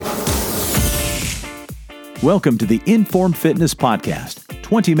Welcome to the Informed Fitness Podcast,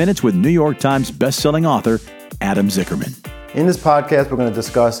 20 minutes with New York Times bestselling author Adam Zickerman. In this podcast, we're going to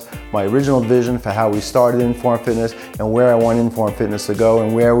discuss my original vision for how we started Informed Fitness and where I want Informed Fitness to go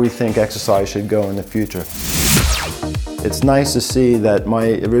and where we think exercise should go in the future. It's nice to see that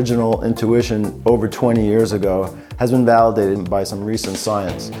my original intuition over 20 years ago has been validated by some recent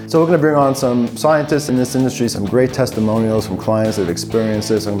science. So we're going to bring on some scientists in this industry, some great testimonials from clients that have experienced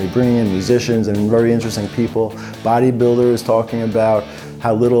this. I'm going to be bringing in musicians and very interesting people, bodybuilders talking about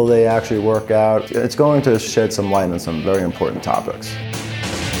how little they actually work out. It's going to shed some light on some very important topics.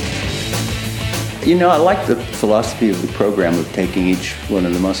 You know, I like the philosophy of the program of taking each one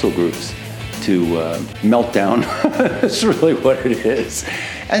of the muscle groups to meltdown. That's really what it is.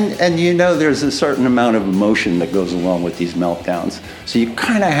 And you know, there's a certain amount of emotion that goes along with these meltdowns. So you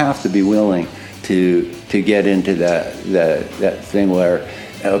kind of have to be willing to get into that thing where,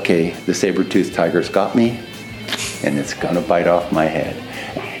 okay, the saber-toothed tiger's got me, and it's gonna bite off my head.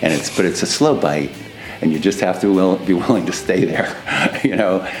 But it's a slow bite, and you just have to be willing to stay there. You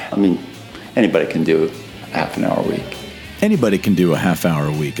know, I mean, anybody can do a half an hour a week. Anybody can do a half hour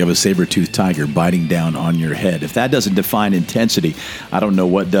a week of a saber-toothed tiger biting down on your head. If that doesn't define intensity, I don't know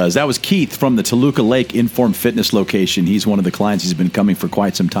what does. That was Keith from the Toluca Lake Informed Fitness location. He's one of the clients. He's been coming for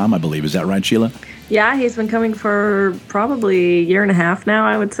quite some time, I believe. Is that right, Sheila? Yeah, he's been coming for probably a year and a half now,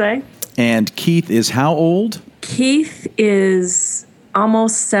 I would say. And Keith is how old? Keith is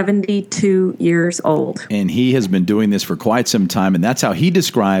almost 72 years old. And he has been doing this for quite some time, and that's how he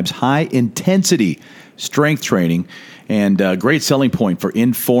describes high-intensity strength training and a great selling point for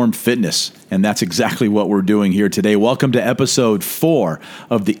Informed Fitness. And that's exactly what we're doing here today. Welcome to episode 4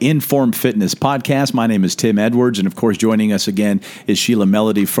 of the Informed Fitness Podcast. My name is Tim Edwards, and of course, joining us again is Sheila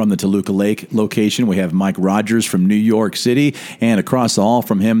Melody from the Toluca Lake location. We have Mike Rogers from New York City, and across the hall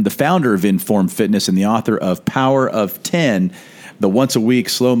from him, the founder of Informed Fitness and the author of Power of 10, the once-a-week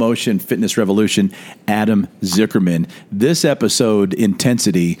slow-motion fitness revolution, Adam Zickerman. This episode,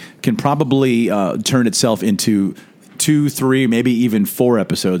 intensity, can probably turn itself into 2, 3, maybe even 4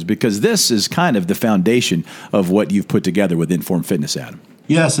 episodes, because this is kind of the foundation of what you've put together with Informed Fitness, Adam.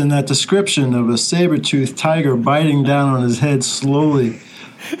 Yes, and that description of a saber-toothed tiger biting down on his head slowly,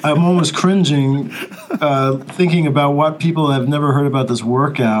 I'm almost cringing thinking about what people have never heard about this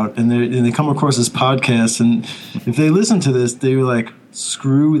workout, and they come across this podcast, and if they listen to this, they're like,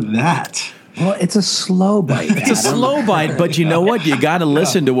 screw that. Well, it's a slow bite. It's a slow bite, but you know what? You got to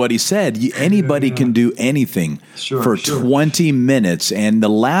listen to what he said. Anybody can do anything for 20 minutes. And the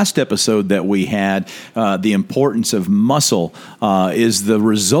last episode that we had, the importance of muscle, is the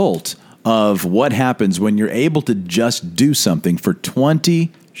result of what happens when you're able to just do something for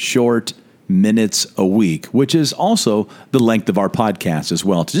 20 short minutes a week, which is also the length of our podcast as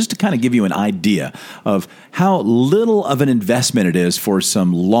well, just to kind of give you an idea of how little of an investment it is for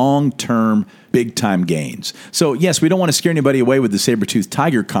some long-term, big-time gains. So, yes, we don't want to scare anybody away with the saber-toothed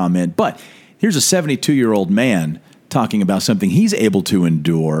tiger comment, but here's a 72-year-old man talking about something he's able to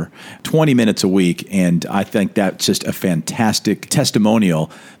endure 20 minutes a week, and I think that's just a fantastic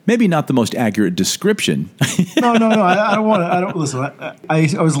testimonial. Maybe not the most accurate description. No. I don't listen.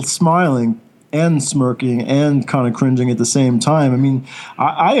 I was smiling and smirking and kind of cringing at the same time. I mean,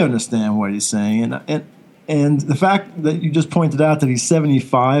 I understand what he's saying, and the fact that you just pointed out that he's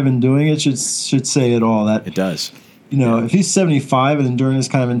 75 and doing it should say it all. That it does. You know, if he's 75 and enduring this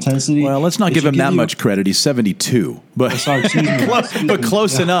kind of intensity... Well, let's not give him that much credit. He's 72. But, but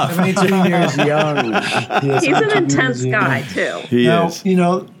close enough. 72 years young. He's an intense guy, too. He is. You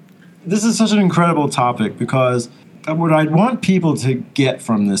know, this is such an incredible topic because what I'd want people to get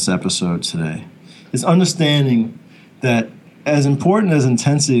from this episode today is understanding that as important as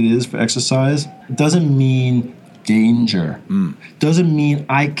intensity is for exercise, it doesn't mean danger. Doesn't mean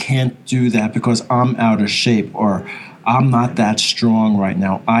I can't do that because I'm out of shape or I'm not that strong right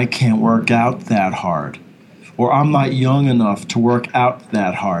now. I can't work out that hard. Or I'm not young enough to work out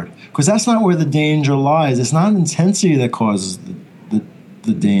that hard. Because that's not where the danger lies. It's not intensity that causes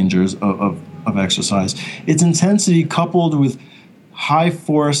the dangers of exercise. It's intensity coupled with high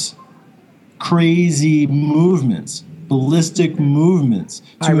force, crazy movements, ballistic movements.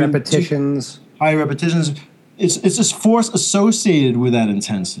 High repetitions. It's this force associated with that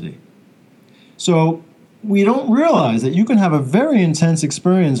intensity. So we don't realize that you can have a very intense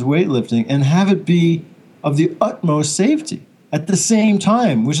experience weightlifting and have it be of the utmost safety at the same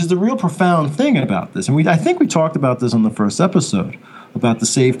time, which is the real profound thing about this. And I think we talked about this on the first episode, about the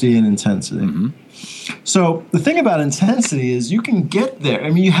safety and intensity. Mm-hmm. So the thing about intensity is you can get there.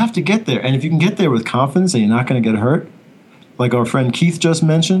 I mean, you have to get there. And if you can get there with confidence and you're not going to get hurt, like our friend Keith just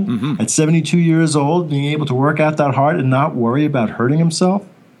mentioned, at 72 years old, being able to work out that hard and not worry about hurting himself,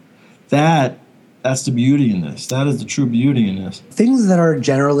 that's the beauty in this. That is the true beauty in this. Things that are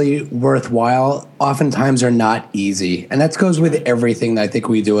generally worthwhile oftentimes are not easy. And that goes with everything that I think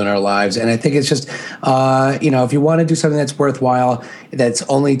we do in our lives. And I think it's just, if you want to do something that's worthwhile, that's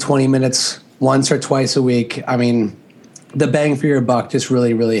only 20 minutes once or twice a week, I mean, the bang for your buck just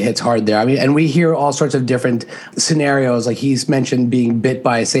really, really hits hard there. I mean, and we hear all sorts of different scenarios. Like he's mentioned being bit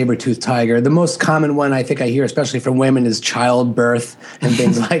by a saber-toothed tiger. The most common one I think I hear, especially from women, is childbirth and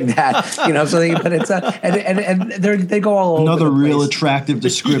things like that. But it's and they go all over. Another the real place. attractive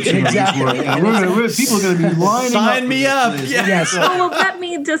description of this work. And people are going to be lining up. Sign me up. Yes. Well, let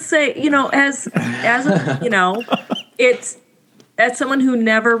me just say, as it's as someone who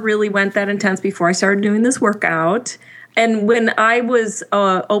never really went that intense before I started doing this workout. And when I was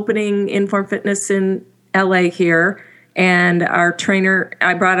opening Inform Fitness in LA here, and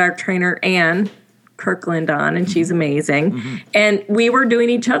I brought our trainer, Ann Kirkland, on, and she's amazing. And we were doing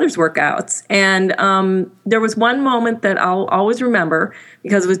each other's workouts. And there was one moment that I'll always remember,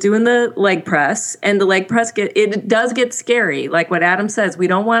 because I was doing the leg press, and the leg press, it does get scary. Like what Adam says, we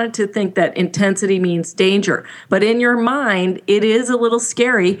don't want it to think that intensity means danger. But in your mind, it is a little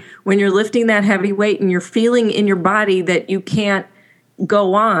scary when you're lifting that heavy weight and you're feeling in your body that you can't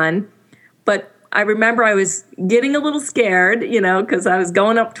go on. But I remember I was getting a little scared, because I was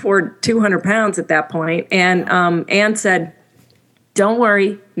going up toward 200 pounds at that point. And Ann said, "Don't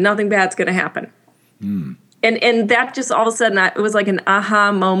worry, nothing bad's going to happen." And that just all of a sudden, it was like an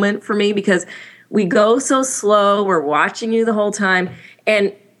aha moment for me, because we go so slow, we're watching you the whole time,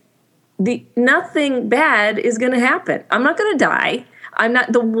 and nothing bad is going to happen. I'm not going to die.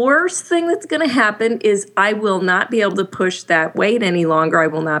 The worst thing that's going to happen is I will not be able to push that weight any longer. I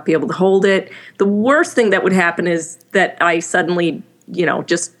will not be able to hold it. The worst thing that would happen is that I suddenly,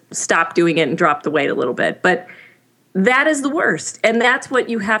 just stop doing it and drop the weight a little bit. But that is the worst. And that's what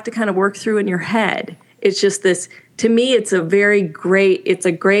you have to kind of work through in your head. It's just this, to me, it's a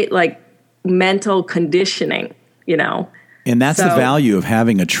great like mental conditioning, And that's the value of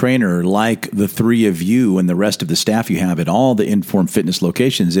having a trainer like the three of you and the rest of the staff you have at all the Inform Fitness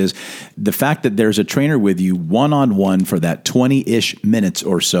locations, is the fact that there's a trainer with you one-on-one for that 20-ish minutes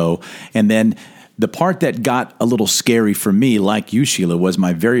or so. And then the part that got a little scary for me, like you, Sheila, was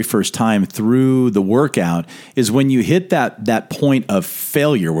my very first time through the workout, is when you hit that point of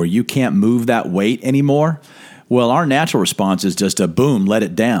failure where you can't move that weight anymore. Well, our natural response is just a boom, let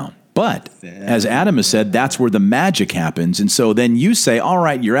it down. But as Adam has said, that's where the magic happens. And so then you say, all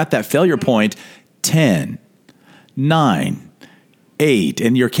right, you're at that failure point, 10, 9, 8,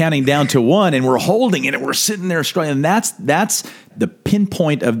 and you're counting down to 1, and we're holding it, and we're sitting there struggling. And that's the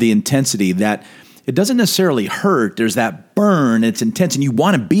pinpoint of the intensity, that it doesn't necessarily hurt. There's that burn. It's intense, and you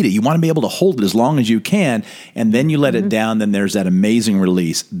want to beat it. You want to be able to hold it as long as you can, and then you let it down. Then there's that amazing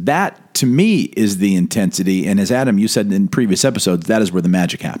release. That, to me, is the intensity. And as Adam, you said in previous episodes, that is where the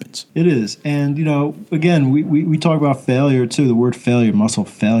magic happens. It is. And, again, we talk about failure, too, the word failure, muscle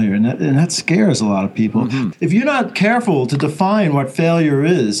failure, and that scares a lot of people. If you're not careful to define what failure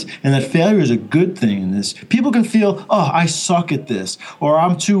is, and that failure is a good thing in this, people can feel, I suck at this, or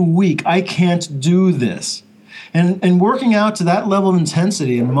I'm too weak, I can't do this. And working out to that level of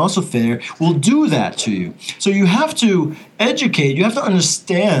intensity and muscle failure will do that to you. So you have to educate, you have to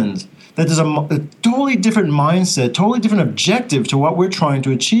understand that there's a totally different mindset, totally different objective to what we're trying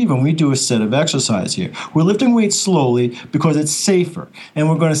to achieve when we do a set of exercise here. We're lifting weights slowly because it's safer. And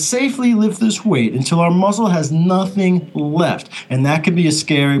we're going to safely lift this weight until our muscle has nothing left. And that can be a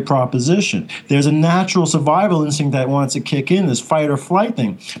scary proposition. There's a natural survival instinct that wants to kick in, this fight or flight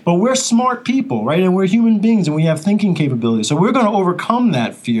thing. But we're smart people, right? And we're human beings, and we have thinking capabilities. So we're going to overcome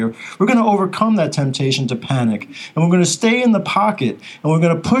that fear. We're going to overcome that temptation to panic. And we're going to stay in the pocket, and we're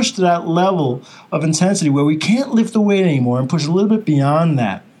going to push to that level of intensity where we can't lift the weight anymore, and push a little bit beyond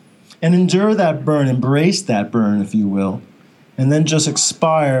that and endure that burn, embrace that burn, if you will, and then just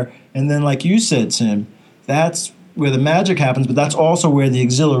expire. And then, like you said, Tim, that's where the magic happens, but that's also where the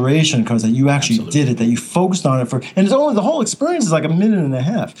exhilaration comes, that you actually did it, that you focused on it and it's only, the whole experience is like a minute and a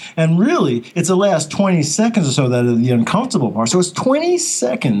half. And really, it's the last 20 seconds or so that are the uncomfortable part. So it's 20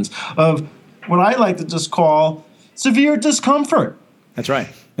 seconds of what I like to just call severe discomfort. That's right.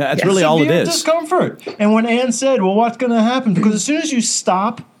 That's really all it is. Discomfort. And when Ann said, well, what's going to happen? Because as soon as you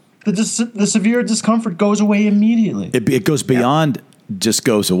stop, the severe discomfort goes away immediately. It goes beyond just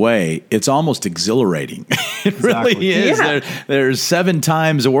goes away, it's almost exhilarating. It really is. Yeah. There's 7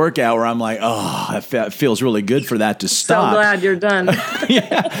 times a workout where I'm like, oh, it feels really good for that to stop. So glad you're done.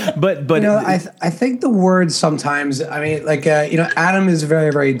 Yeah, but I think the words sometimes. I mean, like Adam is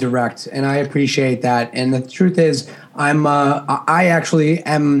very, very direct, and I appreciate that. And the truth is, I actually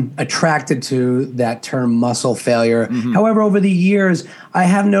am attracted to that term muscle failure. Mm-hmm. However, over the years, I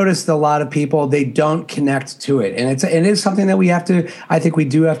have noticed a lot of people, they don't connect to it. And it is something that I think we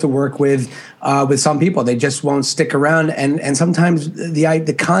do have to work with some people. They just won't stick around. And sometimes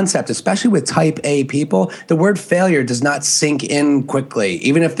the concept, especially with type A people, the word failure does not sink in quickly,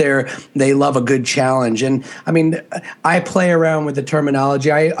 even if they love a good challenge. And I mean, I play around with the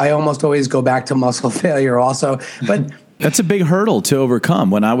terminology. I almost always go back to muscle failure also. But that's a big hurdle to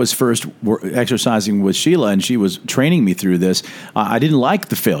overcome. When I was first exercising with Sheila and she was training me through this, I didn't like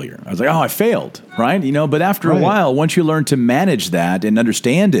the failure. I was like, oh, I failed, right? But after a while, once you learn to manage that and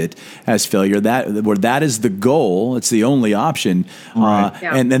understand it as failure, that is the goal. It's the only option. Right.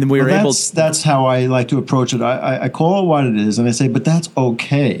 And then we were able to. That's how I like to approach it. I call it what it is, and I say, but that's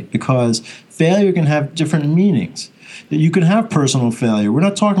okay, because failure can have different meanings. You can have personal failure. We're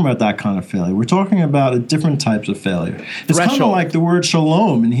not talking about that kind of failure. We're talking about different types of failure. It's kind of like the word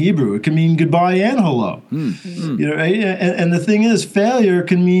shalom in Hebrew. It can mean goodbye and hello. Mm-hmm. And the thing is, failure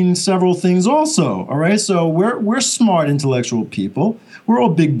can mean several things also. All right. So we're smart intellectual people. We're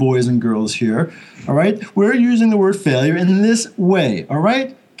all big boys and girls here. All right. We're using the word failure in this way. All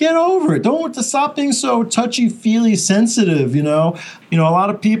right. Get over it. Don't stop being so touchy-feely sensitive. A lot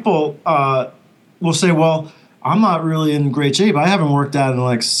of people will say, well, I'm not really in great shape. I haven't worked out in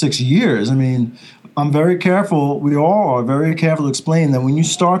like 6 years. I mean, I'm very careful. We all are very careful to explain that when you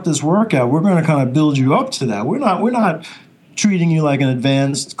start this workout, we're going to kind of build you up to that. We're not treating you like an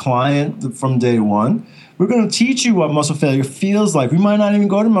advanced client from day one. We're going to teach you what muscle failure feels like. We might not even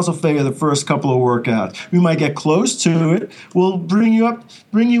go to muscle failure the first couple of workouts. We might get close to it. We'll bring you up,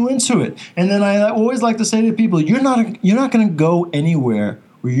 bring you into it. And then I always like to say to people, you're not going to go anywhere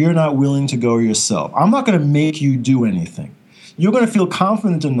where you're not willing to go yourself. I'm not going to make you do anything. You're going to feel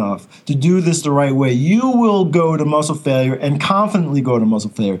confident enough to do this the right way. You will go to muscle failure and confidently go to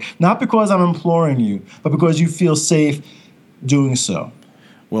muscle failure. Not because I'm imploring you, but because you feel safe doing so.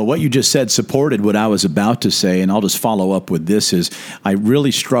 Well, what you just said supported what I was about to say, and I'll just follow up with this, is I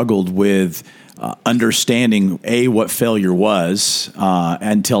really struggled with understanding, what failure was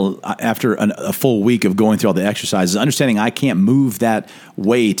until after a full week of going through all the exercises, understanding I can't move that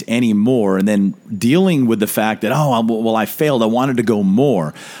weight anymore, and then dealing with the fact that, I failed, I wanted to go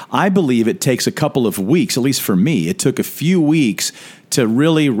more. I believe it takes a couple of weeks, at least for me. It took a few weeks to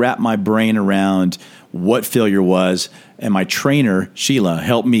really wrap my brain around what failure was, and my trainer, Sheila,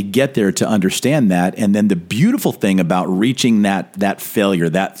 helped me get there to understand that. And then the beautiful thing about reaching that failure,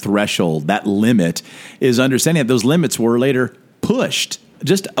 that threshold, that limit, is understanding that those limits were later pushed.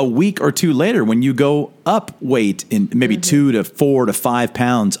 Just a week or two later, when you go up weight in maybe 2 to 4 to 5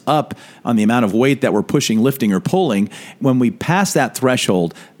 pounds up on the amount of weight that we're pushing, lifting, or pulling, when we pass that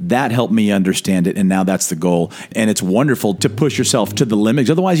threshold, that helped me understand it, and now that's the goal. And it's wonderful to push yourself to the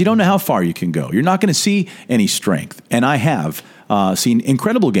limits. Otherwise, you don't know how far you can go. You're not going to see any strength. And I have seen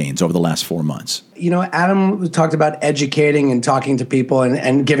incredible gains over the last 4 months. Adam talked about educating and talking to people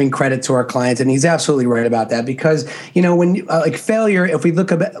and giving credit to our clients, and he's absolutely right about that, because when like failure, if we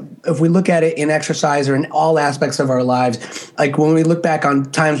look at it in exercise or in all aspects of our lives, like when we look back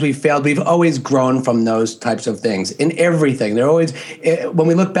on times we failed, we've always grown from those types of things in everything. They're always, when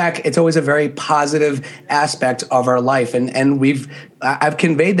we look back, it's always a very positive aspect of our life, and I've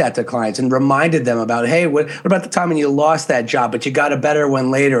conveyed that to clients and reminded them about, hey, what about the time when you lost that job, but you got a better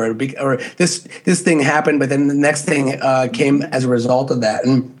one later, or this thing happened, but then the next thing came as a result of that.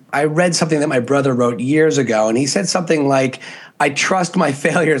 And I read something that my brother wrote years ago, and he said something like, I trust my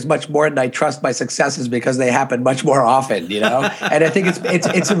failures much more than I trust my successes because they happen much more often, And I think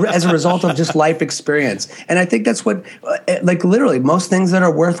it's as a result of just life experience. And I think that's what, like literally, most things that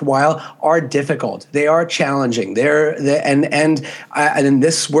are worthwhile are difficult. They are challenging. And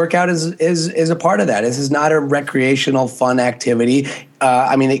this workout is a part of that. This is not a recreational fun activity.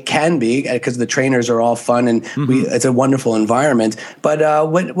 It can be because the trainers are all fun and it's a wonderful environment.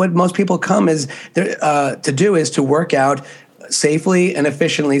 But what most people come to do is to work out safely and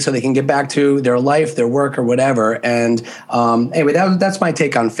efficiently so they can get back to their life, their work, or whatever. And anyway, that's my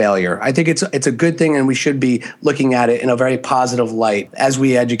take on failure. I think it's a good thing, and we should be looking at it in a very positive light as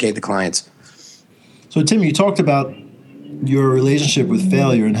we educate the clients. So, Tim, you talked about your relationship with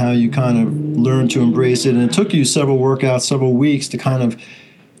failure and how you kind of learned to embrace it. And it took you several workouts, several weeks to kind of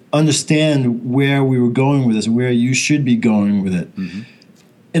understand where we were going with this, where you should be going with it. Mm-hmm.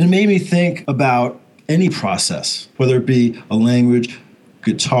 And it made me think about any process, whether it be a language,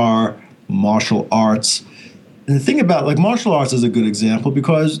 guitar, martial arts. And the thing about, like, martial arts is a good example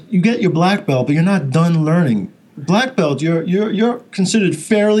because you get your black belt, but you're not done learning. Black belt, you're considered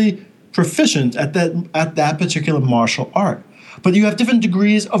fairly proficient at that particular martial art. But you have different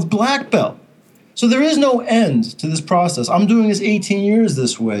degrees of black belt. So there is no end to this process. I'm doing this 18 years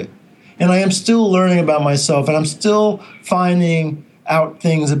this way, and I am still learning about myself, and I'm still finding out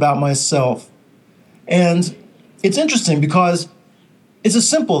things about myself. And it's interesting because it's a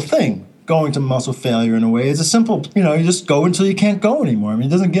simple thing, going to muscle failure in a way. It's a simple, you just go until you can't go anymore. I mean,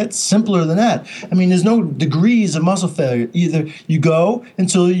 it doesn't get simpler than that. I mean, there's no degrees of muscle failure. Either you go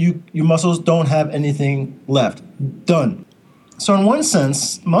until your muscles don't have anything left. Done. So in one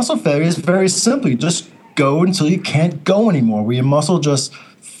sense, muscle failure is very simple. You just go until you can't go anymore, where your muscle just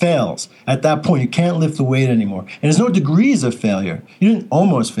fails. At that point, you can't lift the weight anymore. And there's no degrees of failure. You didn't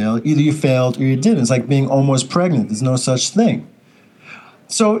almost fail. Either you failed or you didn't. It's like being almost pregnant. There's no such thing.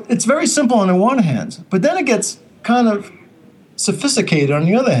 So it's very simple on the one hand, but then it gets kind of sophisticated on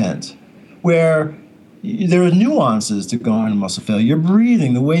the other hand, where there are nuances to going to muscle failure. Your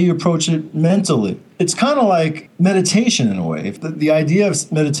breathing, the way you approach it mentally. It's kind of like meditation in a way. The idea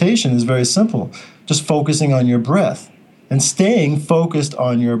of meditation is very simple, just focusing on your breath and staying focused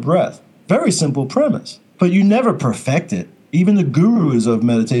on your breath. Very simple premise, but you never perfect it. Even the gurus of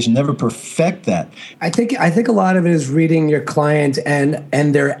meditation never perfect that. I think a lot of it is reading your client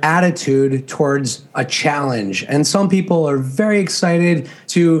and their attitude towards a challenge. And some people are very excited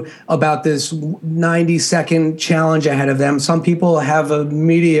about this 90-second challenge ahead of them. Some people have a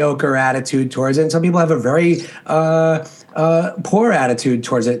mediocre attitude towards it, and some people have a very poor attitude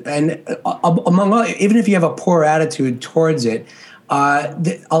towards it. And even if you have a poor attitude towards it,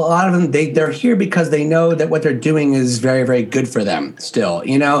 a lot of them, they're here because they know that what they're doing is very, very good for them still,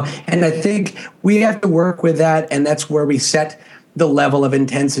 And I think we have to work with that, and that's where we set the level of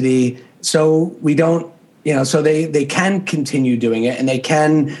intensity so we don't, so they can continue doing it and they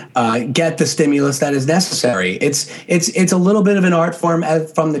can get the stimulus that is necessary. It's a little bit of an art form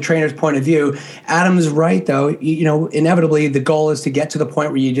from the trainer's point of view. Adam's right, though. Inevitably, the goal is to get to the point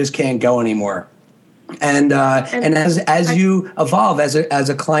where you just can't go anymore. And as you evolve as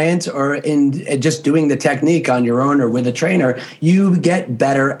a client or in just doing the technique on your own or with a trainer, you get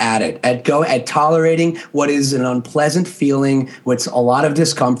better at it, at tolerating what is an unpleasant feeling, what's a lot of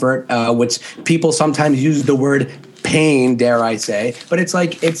discomfort, which people sometimes use the word pain, dare I say, but it's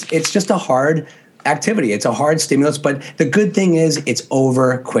like it's just a hard activity. It's a hard stimulus, but the good thing is it's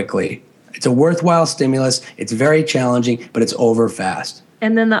over quickly. It's a worthwhile stimulus. It's very challenging, but it's over fast.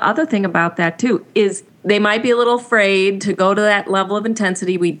 And then the other thing about that, too, is they might be a little afraid to go to that level of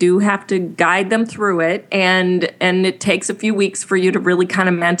intensity. We do have to guide them through it, and it takes a few weeks for you to really kind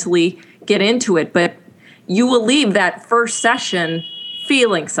of mentally get into it. But you will leave that first session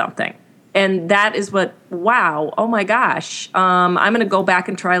feeling something. And that is wow, oh my gosh, I'm going to go back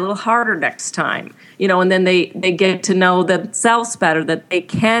and try a little harder next time. And then they get to know themselves better, that they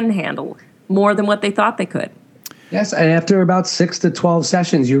can handle more than what they thought they could. Yes, and after about 6 to 12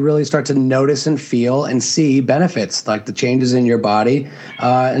 sessions, you really start to notice and feel and see benefits, like the changes in your body,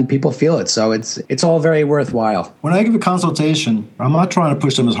 and people feel it. So it's all very worthwhile. When I give a consultation, I'm not trying to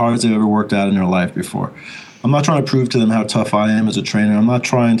push them as hard as they've ever worked out in their life before. I'm not trying to prove to them how tough I am as a trainer. I'm not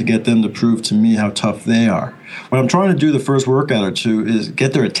trying to get them to prove to me how tough they are. What I'm trying to do the first workout or two is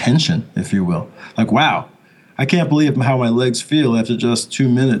get their attention, if you will. Like, wow, I can't believe how my legs feel after just 2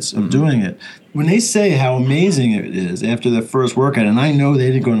 minutes of doing it. When they say how amazing it is after their first workout, and I know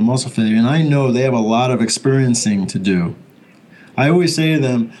they didn't go into muscle failure, and I know they have a lot of experiencing to do, I always say to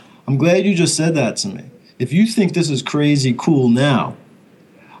them, I'm glad you just said that to me. If you think this is crazy cool now,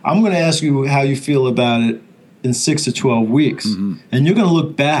 I'm going to ask you how you feel about it in 6 to 12 weeks. Mm-hmm. And you're going to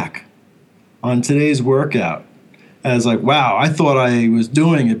look back on today's workout as like, wow, I thought I was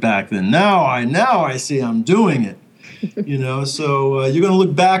doing it back then. Now I see I'm doing it. So you're going to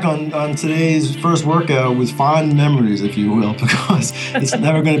look back on today's first workout with fond memories, if you will, because it's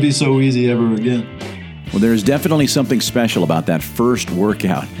never going to be so easy ever again. Well, there's definitely something special about that first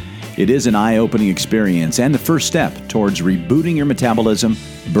workout. It is an eye-opening experience and the first step towards rebooting your metabolism,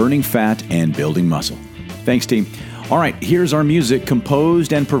 burning fat, and building muscle. Thanks, team. All right, here's our music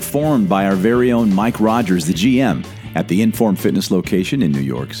composed and performed by our very own Mike Rogers, the GM, at the Inform Fitness location in New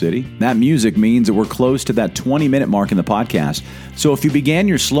York City. That music means that we're close to that 20-minute mark in the podcast. So if you began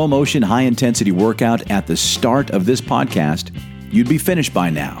your slow-motion, high-intensity workout at the start of this podcast, you'd be finished by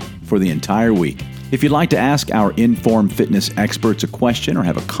now for the entire week. If you'd like to ask our Inform Fitness experts a question or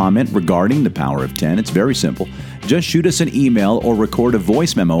have a comment regarding the Power of 10, it's very simple. Just shoot us an email or record a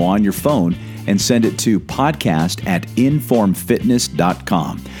voice memo on your phone and send it to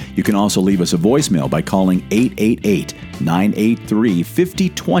podcast@informfitness.com. You can also leave us a voicemail by calling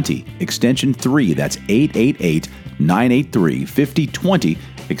 888-983-5020, extension 3. That's 888-983-5020,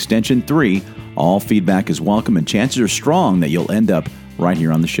 extension 3. All feedback is welcome, and chances are strong that you'll end up right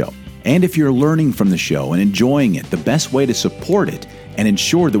here on the show. And if you're learning from the show and enjoying it, the best way to support it and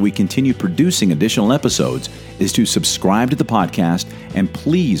ensure that we continue producing additional episodes is to subscribe to the podcast, and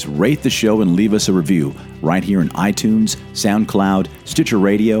please rate the show and leave us a review right here in iTunes, SoundCloud, Stitcher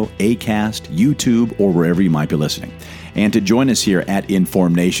Radio, Acast, YouTube, or wherever you might be listening. And to join us here at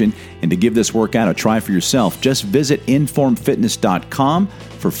Inform Nation and to give this workout a try for yourself, just visit informfitness.com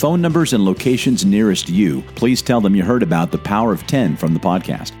for phone numbers and locations nearest you. Please tell them you heard about the Power of 10 from the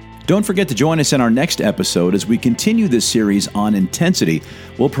podcast. Don't forget to join us in our next episode as we continue this series on intensity.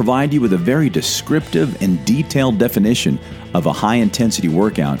 We'll provide you with a very descriptive and detailed definition of a high-intensity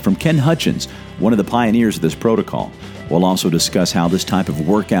workout from Ken Hutchins, one of the pioneers of this protocol. We'll also discuss how this type of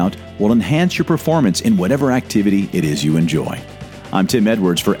workout will enhance your performance in whatever activity it is you enjoy. I'm Tim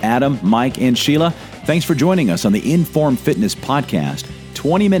Edwards for Adam, Mike, and Sheila. Thanks for joining us on the Inform Fitness Podcast.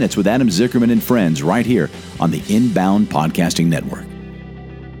 20 minutes with Adam Zickerman and friends right here on the Inbound Podcasting Network.